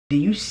Do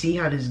you see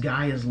how this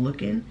guy is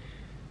looking?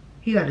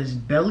 He got his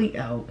belly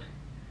out,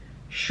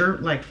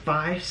 shirt like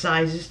 5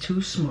 sizes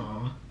too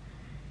small,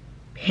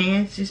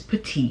 pants is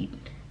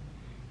petite,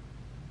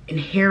 and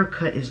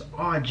haircut is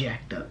all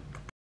jacked up.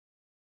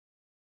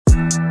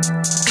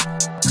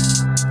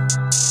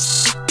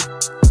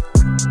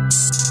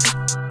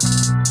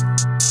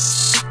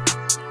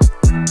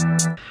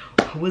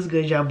 What's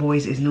good, y'all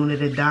boys? It's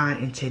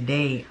NunaThaDon, and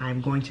today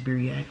I'm going to be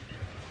reacting.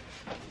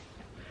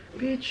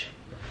 Bitch.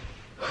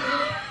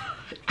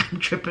 I'm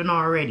tripping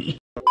already.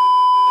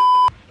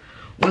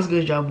 What's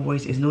good, y'all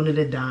boys? It's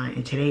NunaThaDon,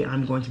 and today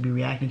I'm going to be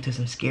reacting to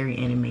some scary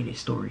animated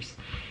stories.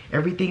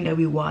 Everything that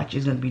we watch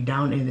is going to be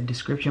down in the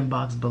description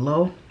box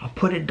below. I'll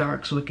put it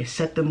dark so it can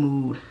set the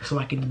mood, so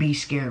I can be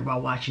scared while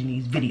watching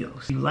these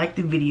videos. If you like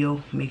the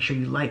video, make sure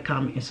you like,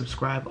 comment, and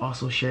subscribe.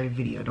 Also share the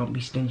video. Don't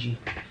be stingy.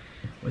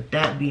 With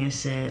that being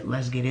said,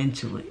 let's get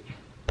into it.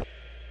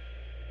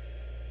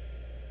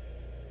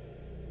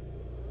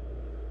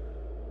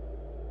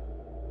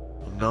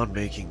 I'm not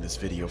making this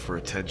video for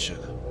attention,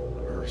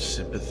 or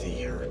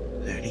sympathy, or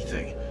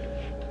anything.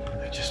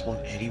 I just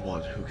want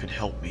anyone who can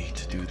help me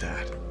to do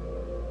that.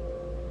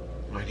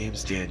 My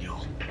name's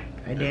Daniel.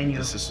 Hi, Daniel.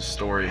 This is a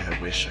story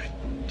I wish I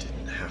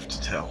didn't have to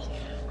tell.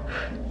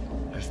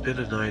 I've been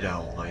a night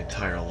owl my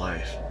entire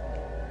life.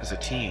 As a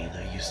teen,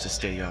 I used to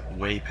stay up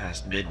way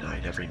past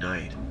midnight every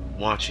night,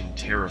 watching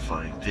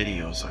terrifying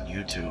videos on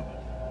YouTube.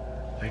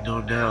 I know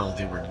now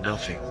they were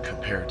nothing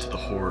compared to the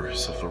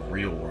horrors of the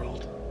real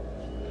world.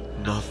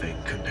 Nothing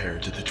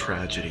compared to the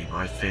tragedy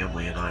my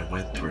family and I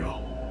went through.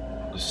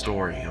 The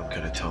story I'm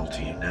gonna tell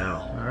to you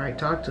now. Alright,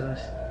 talk to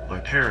us.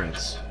 My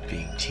parents,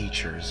 being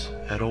teachers,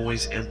 had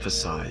always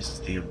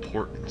emphasized the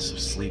importance of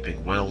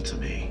sleeping well to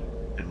me,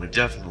 and would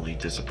definitely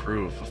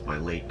disapprove of my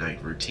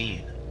late-night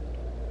routine.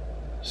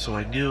 So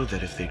I knew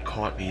that if they'd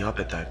caught me up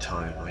at that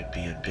time, I'd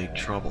be in big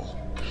trouble.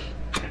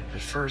 At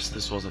first,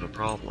 this wasn't a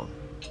problem,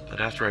 but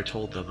after I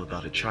told them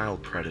about a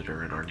child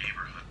predator in our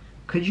neighborhood...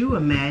 Could you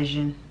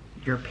imagine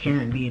your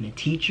parent being a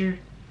teacher?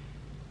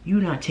 You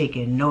not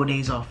taking no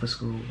days off of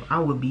school. I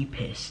would be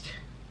pissed.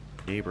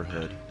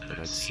 ...neighborhood that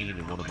I'd seen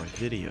in one of my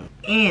videos.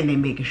 And they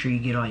making sure you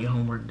get all your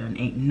homework done.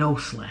 Ain't no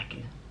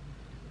slacking.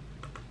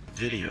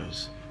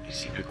 Videos, they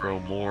seemed to grow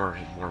more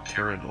and more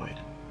paranoid,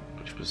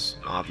 which was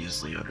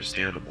obviously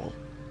understandable.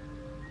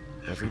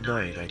 Every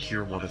night, I'd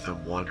hear one of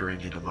them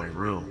wandering into my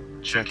room,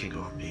 checking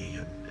on me,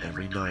 and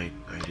every night,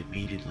 I'd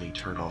immediately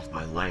turn off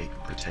my light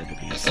and pretend to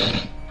be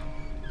asleep.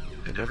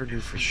 I never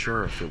knew for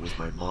sure if it was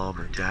my mom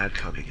or dad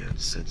coming in,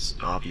 since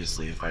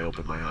obviously if I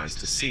opened my eyes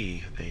to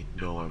see, they'd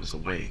know I was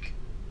awake.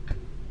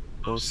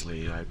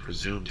 Mostly, I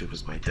presumed it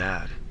was my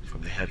dad,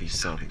 from the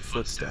heavy-sounding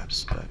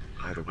footsteps, but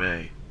either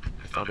way,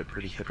 I found it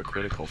pretty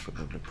hypocritical for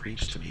them to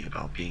preach to me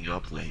about being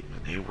up late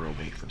when they were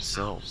awake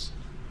themselves.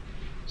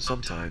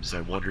 Sometimes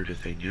I wondered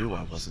if they knew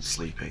I wasn't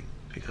sleeping,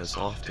 because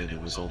often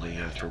it was only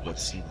after what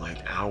seemed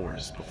like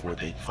hours before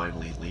they'd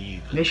finally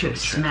leave. They should have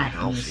smacked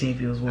me to see if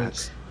he was woke.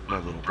 That's my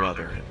little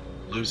brother, and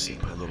Lucy,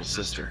 my little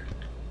sister.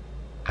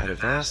 I'd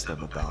have asked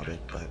them about it,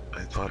 but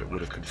I thought it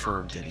would have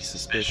confirmed any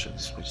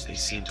suspicions, which they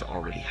seemed to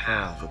already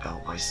have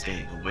about my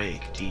staying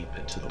awake deep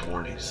into the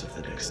mornings of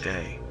the next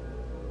day.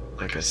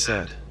 Like I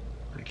said,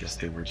 I guess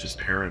they were just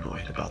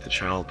paranoid about the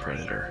child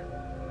predator.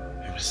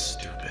 It was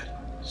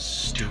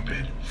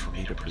stupid for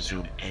me to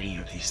presume any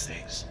of these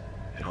things,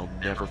 and I'll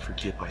never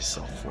forgive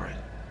myself for it,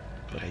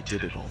 but I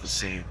did it all the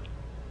same.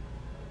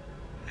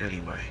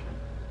 Anyway,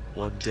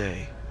 one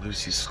day,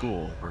 Lucy's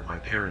school, where my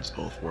parents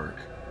both work,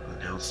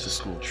 announced a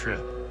school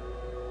trip.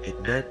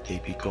 It meant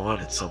they'd be gone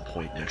at some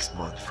point next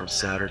month from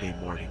Saturday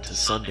morning to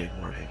Sunday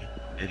morning,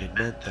 and it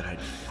meant that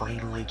I'd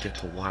finally get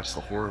to watch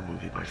the horror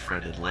movie my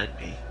friend had lent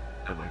me,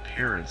 and my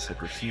parents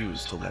had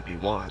refused to let me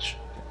watch.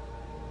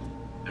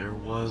 There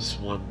was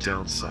one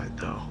downside,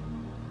 though.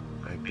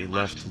 I'd be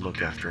left to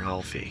look after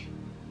Alfie.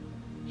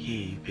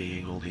 He,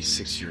 being only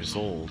 6 years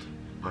old,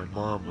 my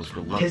mom was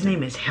reluctant. His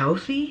name is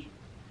Healthy?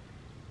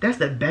 That's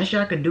the best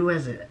y'all could do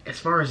as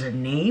far as a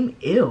name?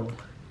 Ew.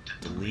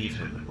 To leave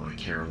him in my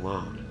care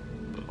alone.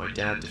 But my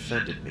dad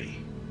defended me,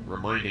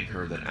 reminding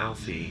her that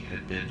Alfie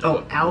had been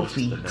Alfie, most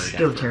of the night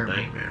still after terrible. A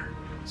nightmare,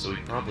 so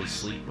he'd probably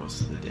sleep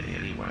most of the day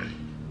anyway.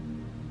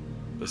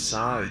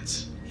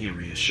 Besides, he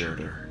reassured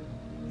her,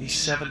 he's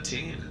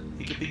 17.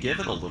 He could be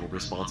given a little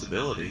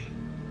responsibility.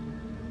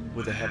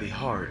 With a heavy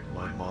heart,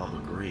 my mom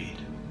agreed.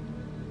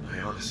 I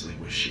honestly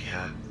wish she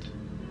hadn't.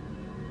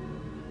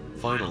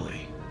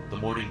 Finally, the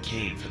morning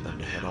came for them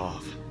to head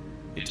off.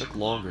 It took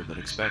longer than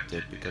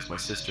expected because my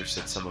sister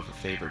said some of her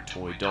favorite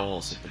toy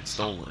dolls had been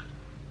stolen.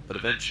 But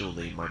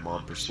eventually, my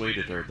mom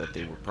persuaded her that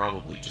they were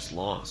probably just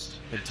lost,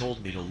 and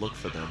told me to look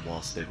for them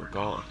whilst they were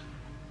gone.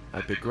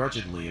 I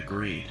begrudgingly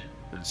agreed,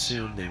 and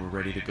soon they were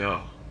ready to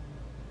go.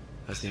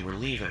 As they were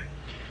leaving,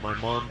 my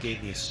mom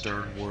gave me a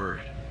stern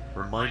word,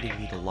 reminding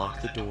me to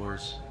lock the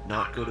doors,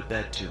 not go to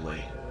bed too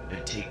late,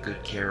 and take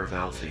good care of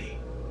Alfie.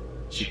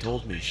 She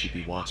told me she'd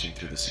be watching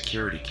through the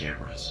security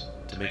cameras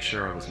to make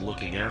sure I was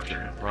looking after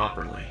him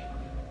properly.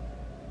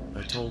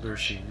 I told her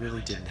she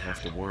really didn't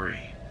have to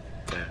worry.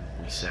 Then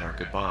we said our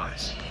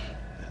goodbyes,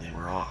 and they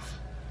were off.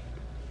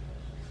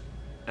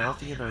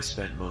 Alfie and I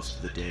spent most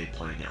of the day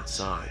playing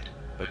outside,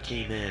 but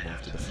came in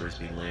after the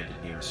frisbee landed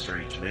near a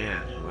strange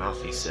man who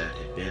Alfie said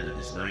had been in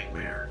his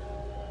nightmare.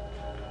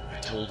 I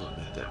told him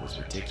that was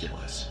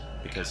ridiculous,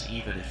 because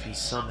even if he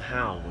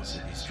somehow was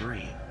in his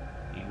dream,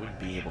 he wouldn't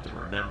be able to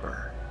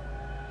remember.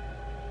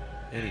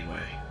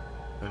 Anyway,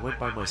 I went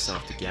by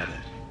myself to get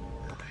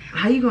it.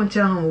 How you gonna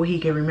tell him what he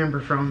can remember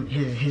from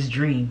his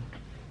dream?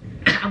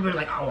 I'll be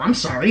like, oh, I'm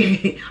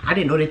sorry. I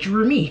didn't know that you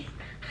were me.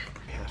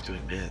 I have to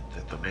admit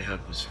that the man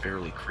was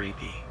fairly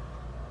creepy.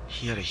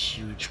 He had a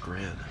huge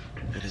grin,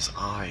 and his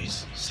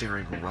eyes,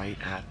 staring right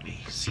at me,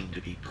 seemed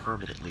to be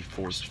permanently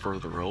forced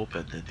further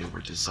open than they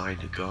were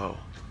designed to go.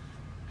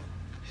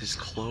 His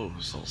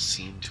clothes all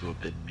seemed to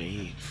have been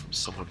made from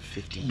someone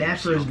 50 years That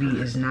frisbee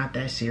younger. is not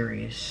that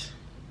serious.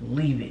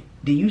 Leave it.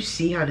 Do you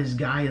see how this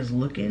guy is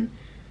looking?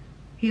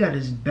 He got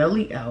his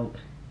belly out,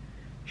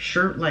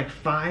 shirt like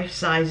 5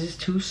 sizes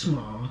too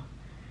small,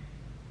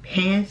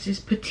 pants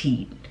is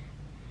petite,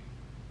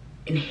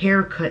 and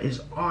haircut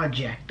is all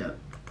jacked up.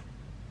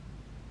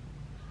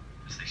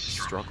 He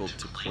struggled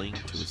to cling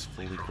to his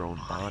fully grown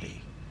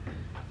body.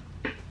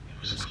 It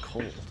was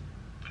cold,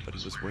 but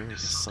he was wearing a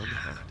sun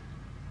hat,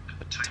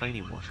 a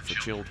tiny one for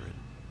children,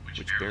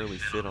 which barely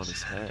fit on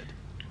his head.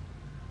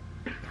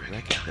 I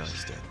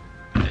recognized it,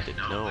 but I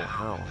didn't know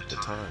how at the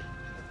time.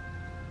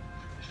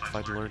 If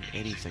I'd learned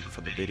anything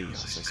from the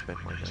videos I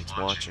spent my nights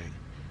watching,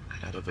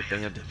 I'd have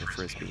abandoned the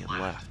frisbee and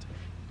left.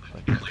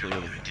 But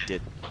clearly I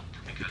didn't,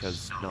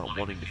 because not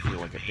wanting to feel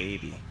like a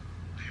baby,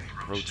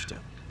 I approached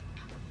him.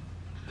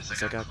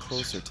 As I got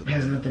closer to It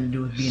has him, nothing to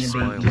do with being his a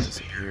smile baby.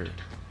 disappeared,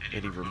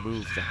 and he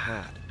removed the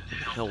hat and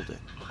held it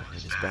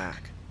behind his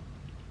back.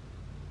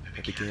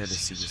 I began to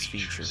see his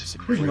features in His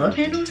greater love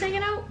handle was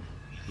detail. hanging out?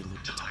 He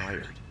looked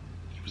tired.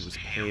 He was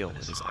pale and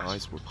his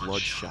eyes were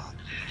bloodshot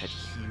and had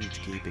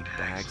huge gaping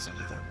bags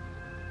under them.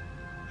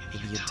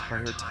 In the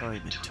entire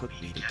time it took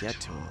me to get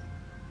to him,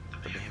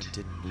 the man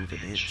didn't move an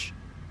inch,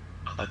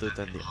 other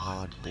than the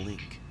odd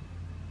blink.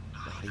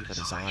 Not even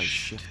his eyes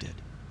shifted.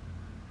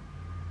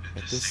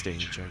 At this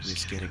stage, I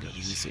was getting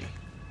uneasy.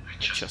 I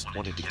just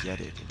wanted to get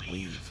it and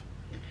leave.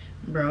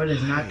 Bro, it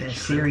is not that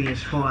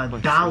serious. For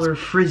 $1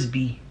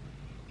 frisbee,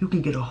 you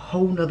can get a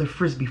whole nother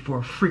frisbee for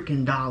a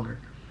freaking $1.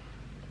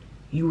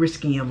 You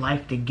risking your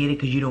life to get it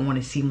because you don't want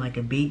to seem like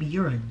a baby?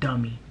 You're a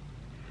dummy.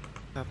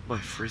 Have my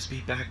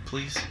frisbee back,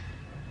 please?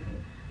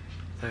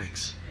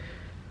 Thanks.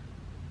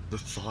 The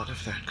thought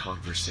of that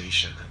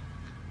conversation,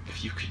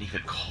 if you can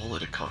even call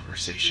it a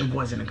conversation, It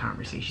wasn't a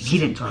conversation. He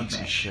didn't talk makes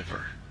me back.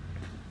 shiver.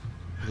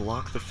 I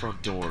locked the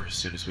front door as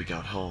soon as we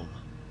got home.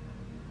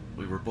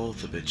 We were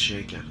both a bit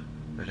shaken,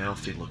 and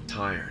Alfie looked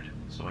tired,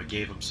 so I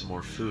gave him some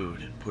more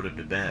food and put him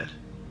to bed.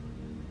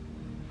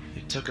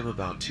 It took him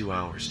about 2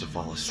 hours to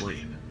fall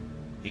asleep.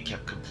 He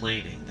kept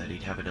complaining that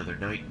he'd have another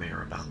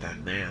nightmare about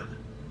that man.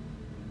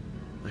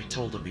 I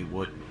told him he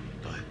wouldn't,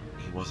 but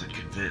he wasn't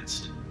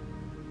convinced.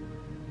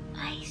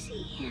 I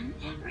see him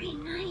every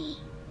night.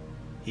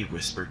 He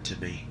whispered to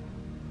me.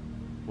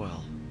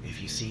 Well,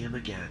 if you see him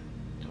again,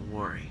 don't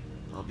worry.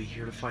 I'll be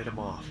here to fight him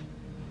off.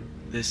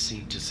 This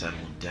seemed to settle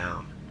him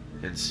down,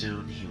 and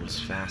soon he was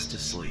fast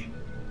asleep.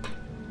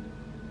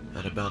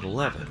 At about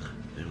 11,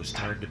 it was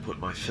time to put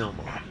my film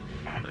on.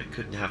 I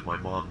couldn't have my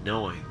mom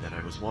knowing that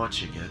I was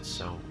watching it,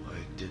 so I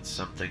did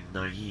something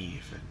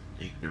naive and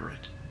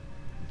ignorant.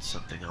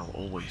 Something I'll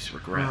always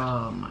regret.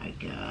 Oh my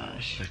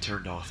gosh. I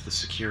turned off the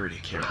security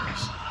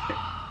cameras.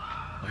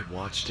 I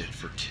watched it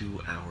for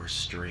 2 hours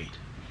straight,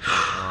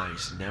 my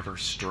eyes never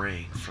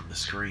straying from the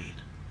screen.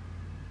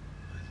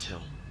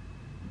 Until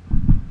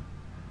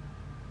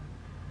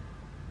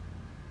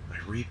I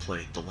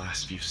replayed the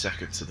last few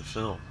seconds of the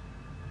film,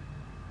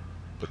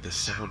 but the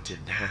sound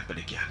didn't happen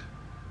again.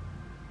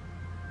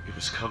 It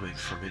was coming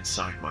from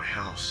inside my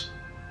house.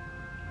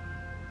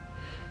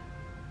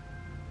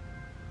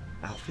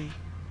 Alfie?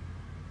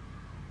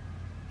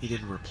 He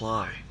didn't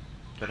reply,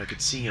 but I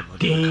could see him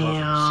under the cover,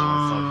 so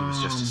I thought he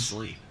was just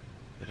asleep,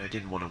 and I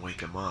didn't want to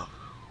wake him up.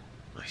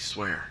 I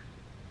swear,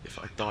 if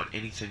I thought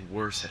anything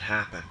worse had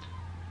happened,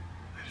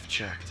 I'd have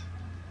checked.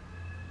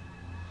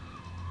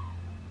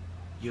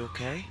 You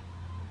okay?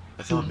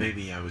 I thought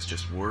maybe I was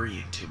just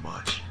worrying too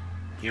much,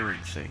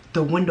 hearing things.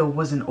 The window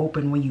wasn't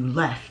open when you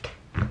left.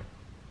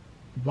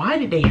 Why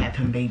did they have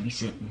him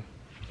babysitting?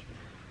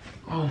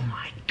 Oh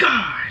my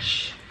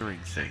gosh. Hearing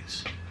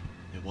things.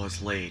 It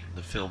was late, and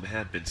the film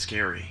had been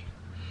scary.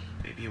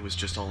 Maybe it was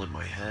just all in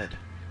my head.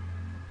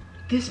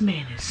 This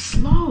man is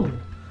slow.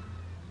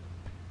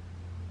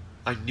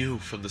 I knew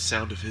from the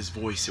sound of his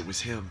voice it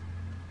was him.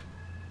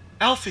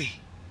 Alfie!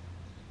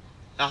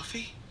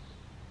 Alfie?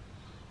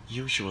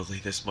 Usually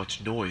this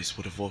much noise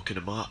would have woken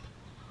him up.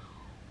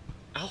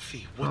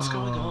 Alfie, what's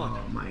going on?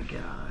 Oh my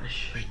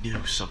gosh. I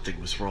knew something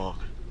was wrong.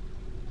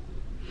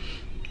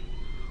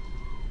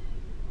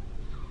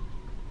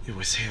 It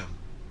was him.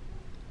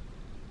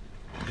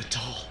 The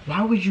doll.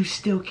 Why would you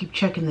still keep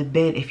checking the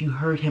bed if you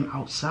heard him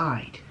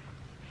outside?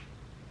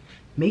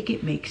 Make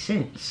it make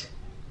sense.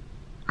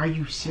 Are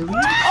you serious?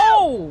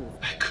 Oh!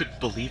 I couldn't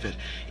believe it.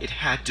 It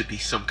had to be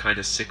some kind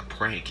of sick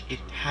prank. It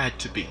had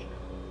to be.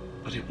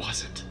 But it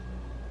wasn't.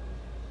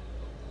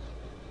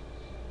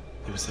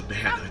 It was the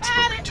man I'd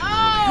spoken to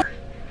earlier.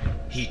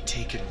 He'd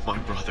taken my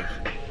brother.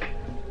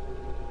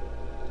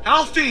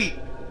 Alfie!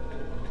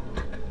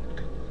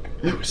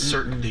 I was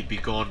certain they'd be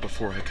gone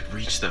before I could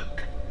reach them.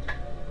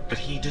 But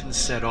he didn't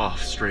set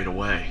off straight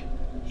away.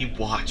 He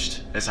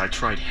watched as I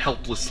tried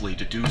helplessly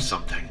to do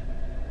something.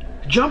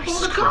 Jump I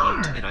on the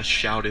screamed car! and I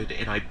shouted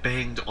and I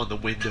banged on the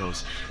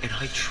windows and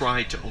I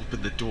tried to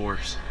open the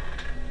doors.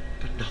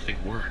 But nothing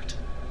worked.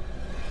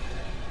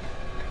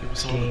 It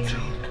was all in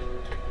vain.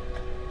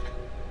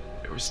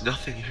 There was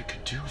nothing I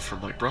could do for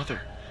my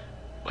brother,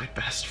 my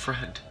best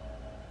friend,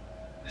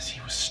 as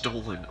he was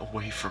stolen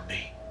away from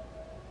me.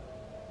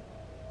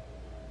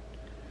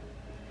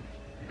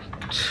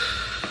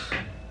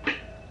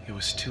 It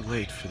was too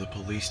late for the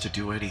police to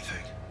do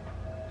anything.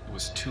 It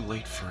was too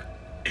late for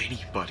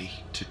anybody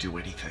to do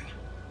anything.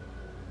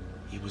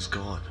 He was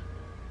gone,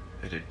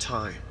 and in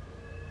time,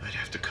 I'd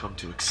have to come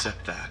to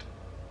accept that.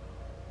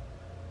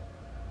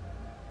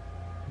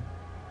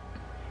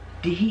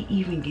 Did he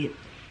even get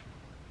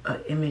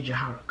an image of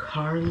how the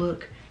car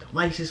looked, the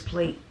license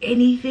plate,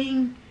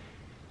 anything?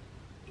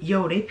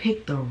 Yo, they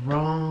picked the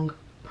wrong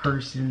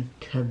person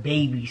to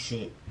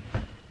babysit.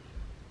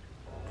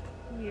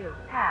 You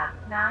have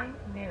 9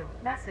 new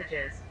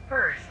messages.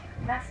 First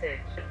message.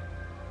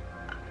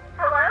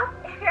 Hello?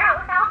 If you're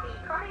out with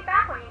Alfie, call me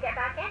back when you get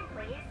back in,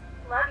 please.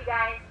 Love you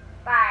guys.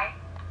 Bye.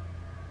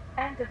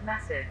 End of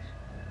message.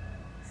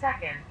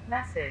 Second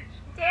message.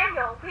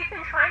 Daniel, we've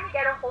been trying to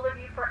get a hold of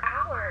you for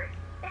hours.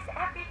 Is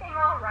everything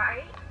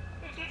alright?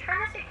 Did you turn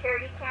the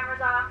security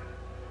cameras off?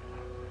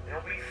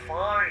 It'll be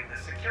fine. The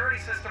security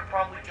system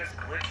probably just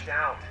glitched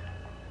out.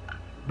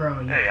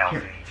 Bro, Hey,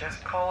 Alfie,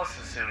 just call us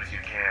as soon as you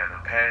can,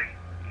 okay?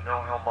 You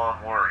know how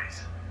Mom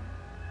worries.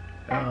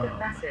 End oh of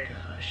message.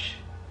 my gosh.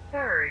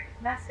 Third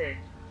message.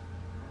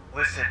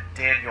 Listen,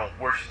 Daniel,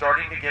 we're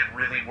starting to get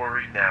really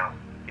worried now.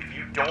 If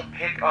you don't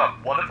pick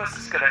up, one of us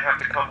is gonna have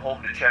to come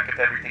home to check if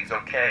everything's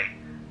okay.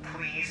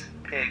 Please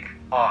pick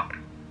up.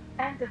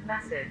 End of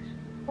message.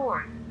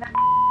 Fourth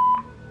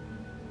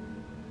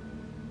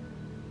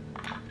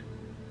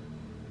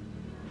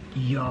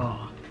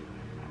Y'all.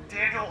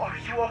 Daniel, are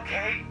you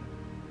okay?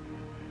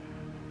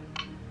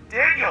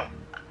 Daniel!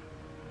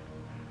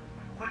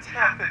 What's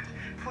happened?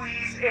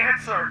 Please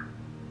answer!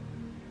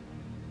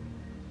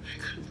 I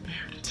couldn't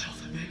bear to tell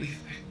them anything.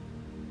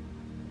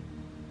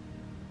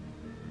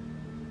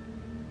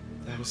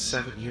 That was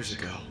 7 years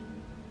ago.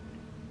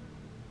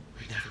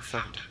 We never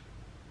found him.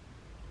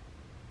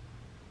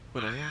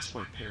 When I asked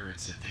my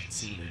parents if they'd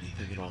seen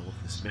anything at all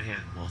of this man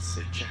whilst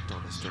they checked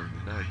on us during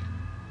the night,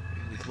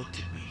 they looked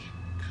at me,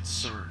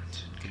 concerned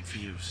and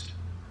confused.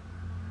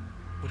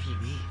 What do you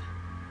mean?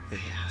 They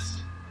asked.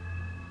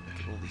 I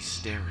could only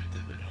stare at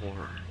them in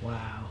horror.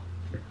 Wow.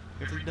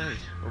 Every night,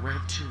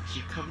 around 2,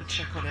 he'd come and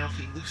check on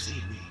Alfie, Lucy,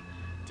 and me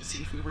to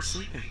see if we were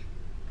sleeping.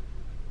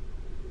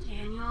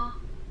 Daniel?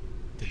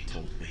 They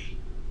told me.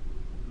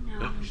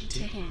 No, we he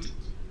didn't. didn't.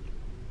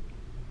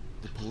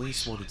 The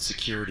police wanted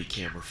security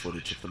camera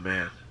footage of the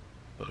man,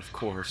 but of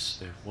course,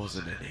 there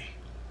wasn't any.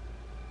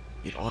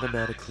 It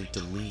automatically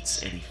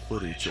deletes any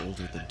footage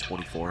older than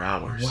 24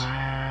 hours,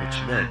 Wow.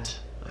 which meant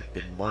I'd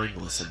been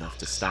mindless enough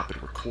to stop it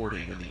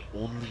recording on the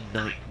only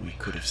night we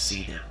could have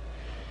seen him.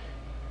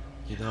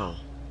 You know,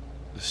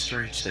 the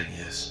strange thing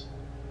is,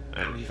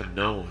 I don't even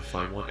know if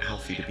I want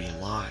Alfie to be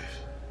alive.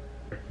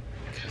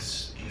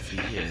 Because if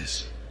he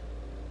is,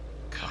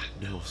 God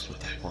knows what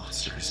that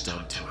monster has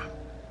done to him.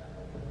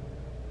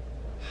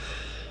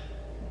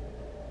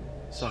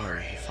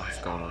 Sorry if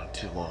I've gone on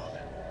too long,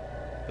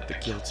 but the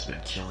guilt's been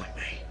killing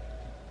me.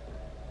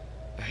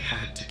 I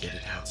had to get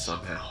it out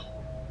somehow.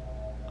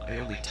 I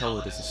only tell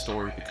it as a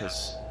story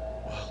because,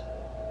 well,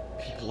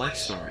 people like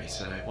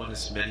stories, and I want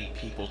as many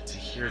people to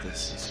hear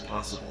this as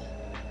possible.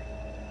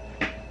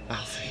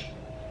 Alfie,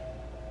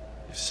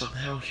 if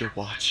somehow you're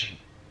watching,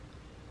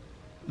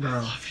 I Bro.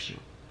 love you,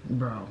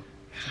 Bro.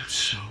 and I'm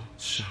so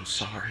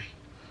sorry.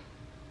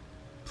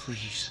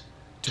 Please,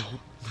 don't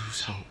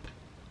lose hope.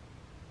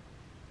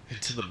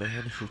 And to the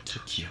man who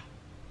took you,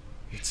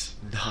 it's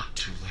not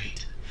too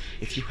late.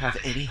 If you have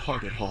any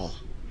heart at all,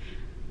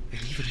 and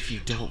even if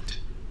you don't,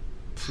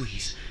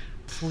 please,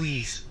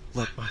 please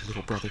let my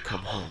little brother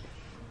come home.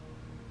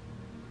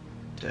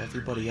 To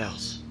everybody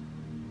else,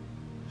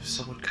 if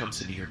someone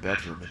comes into your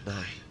bedroom at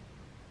night,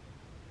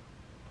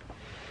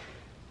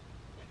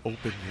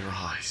 open your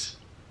eyes.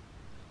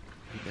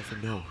 You never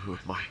know who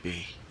it might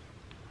be.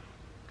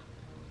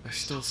 I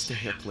still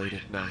stay up late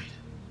at night.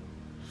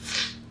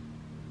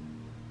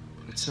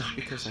 But it's not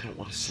because I don't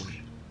want to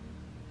sleep.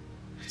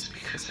 It's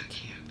because I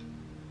can't.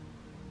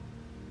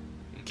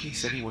 In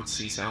case anyone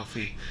sees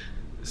Alfie,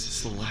 this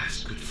is the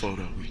last good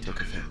photo we took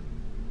of him.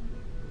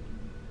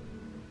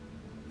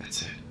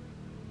 That's it.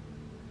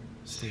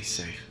 Stay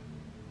safe.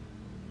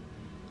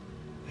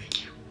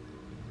 Thank you.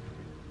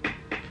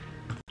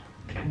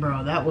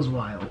 Bro, that was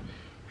wild.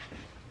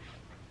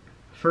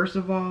 First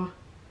of all,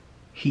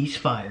 he's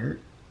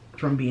fired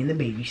from being the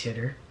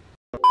babysitter.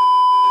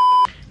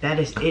 That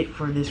is it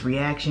for this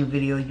reaction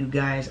video, you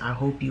guys. I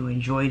hope you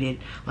enjoyed it.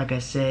 Like I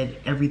said,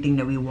 everything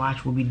that we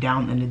watch will be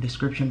down in the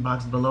description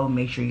box below.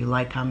 Make sure you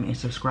like, comment, and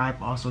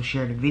subscribe. Also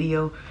share the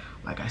video.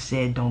 Like I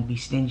said, don't be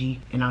stingy.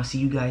 And I'll see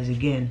you guys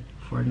again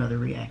for another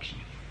reaction.